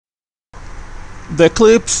The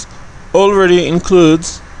Eclipse already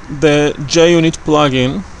includes the JUnit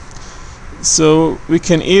plugin, so we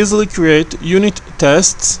can easily create unit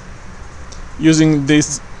tests using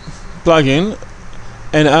this plugin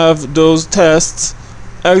and have those tests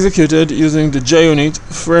executed using the JUnit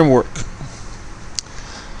framework.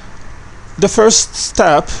 The first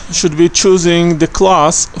step should be choosing the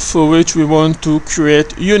class for which we want to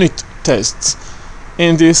create unit tests.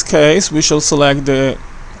 In this case, we shall select the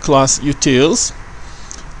class Utils.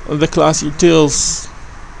 The class Utils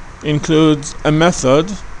includes a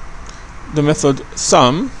method, the method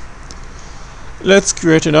sum. Let's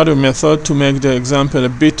create another method to make the example a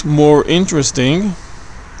bit more interesting.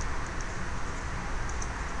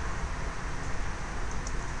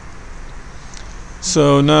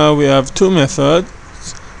 So now we have two methods.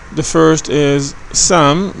 The first is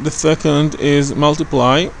sum, the second is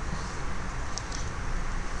multiply.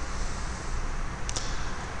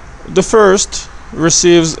 The first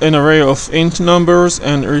receives an array of int numbers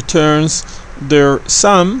and returns their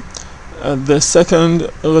sum. The second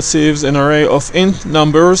receives an array of int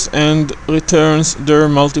numbers and returns their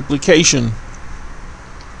multiplication.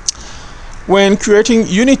 When creating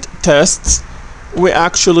unit tests, we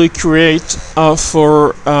actually create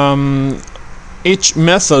for each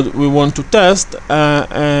method we want to test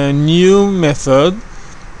a new method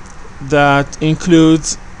that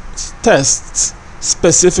includes tests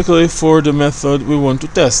specifically for the method we want to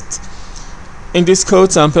test. In this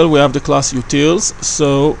code sample we have the class Utils,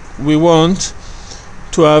 so we want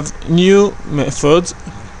to have new methods,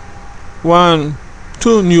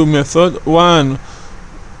 two new methods. One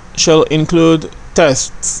shall include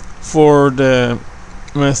tests for the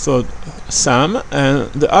method sum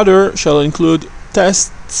and the other shall include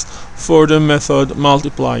tests for the method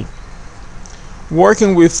multiply.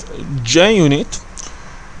 Working with JUnit,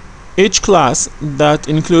 each class that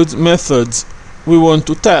includes methods we want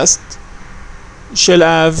to test shall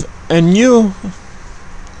have a new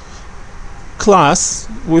class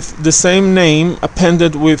with the same name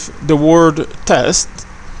appended with the word test,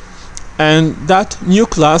 and that new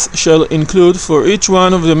class shall include for each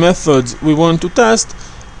one of the methods we want to test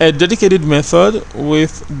a dedicated method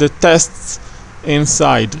with the tests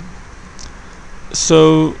inside.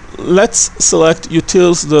 So let's select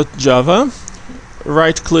utils.java,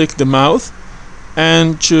 right click the mouse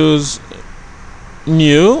and choose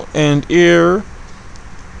new, and here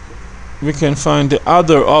we can find the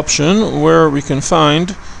other option where we can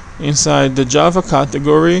find inside the Java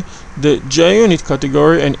category the JUnit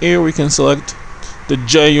category, and here we can select the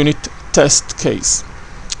JUnit test case.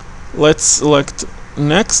 Let's select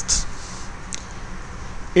next.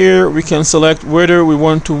 Here we can select whether we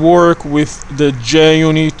want to work with the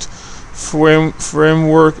JUnit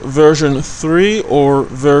framework version 3 or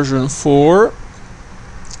version 4.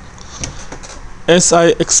 As I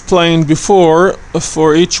explained before,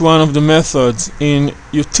 for each one of the methods in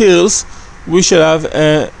utils we shall have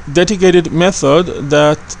a dedicated method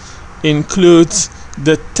that includes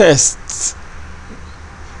the tests.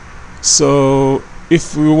 So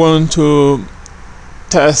if we want to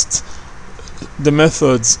test the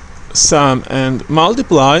methods sum and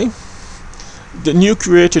multiply, the new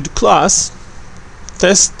created class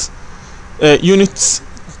test utils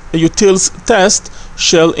test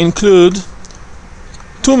shall include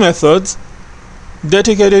two methods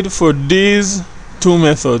dedicated for these two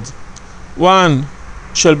methods. One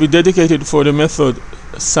shall be dedicated for the method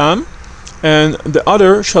sum and the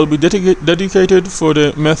other shall be dedicated for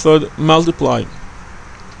the method multiply.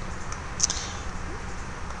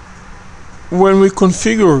 When we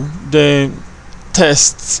configure the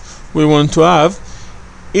tests we want to have,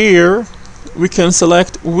 here we can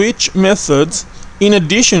select which methods, in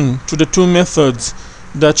addition to the two methods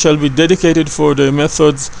that shall be dedicated for the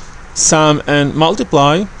methods sum and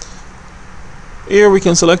multiply, here we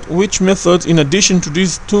can select which methods in addition to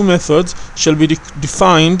these two methods shall be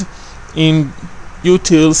defined in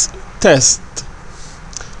utils test.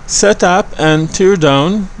 Set up and tear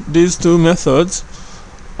down, these two methods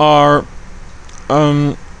are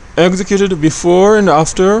executed before and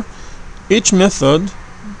after each method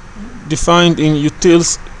defined in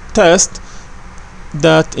utils test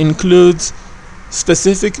that includes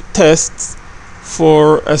specific tests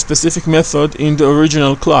for a specific method in the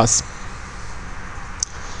original class.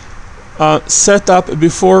 Set up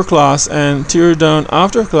before class and tear down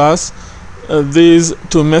after class, these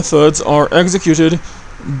two methods are executed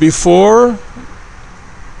before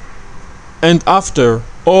and after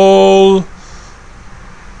all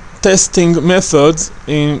testing methods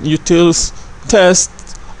in utils test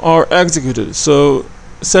are executed. So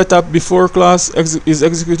setup before class is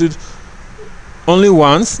executed only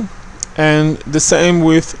once, and the same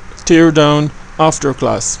with teardown after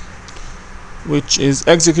class, which is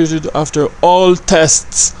executed after all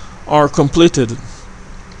tests are completed.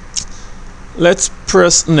 Let's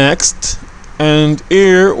press next, and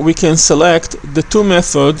here we can select the two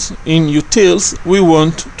methods in utils we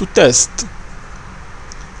want to test.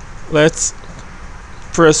 Let's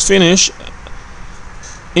press finish.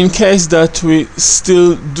 In case that we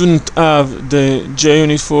still don't have the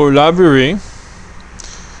JUnit 4 library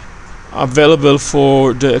available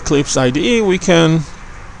for the Eclipse IDE, we can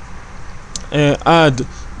add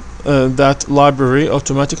that library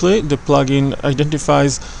automatically. The plugin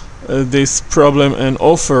identifies this problem and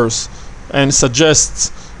offers and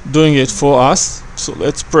suggests doing it for us. So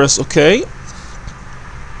let's press OK.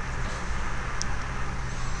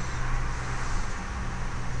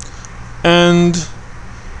 And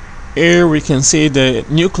here we can see the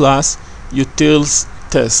new class utils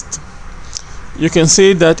test. You can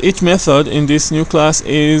see that each method in this new class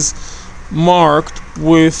is marked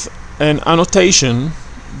with an annotation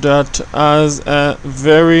that has a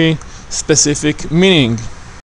very specific meaning.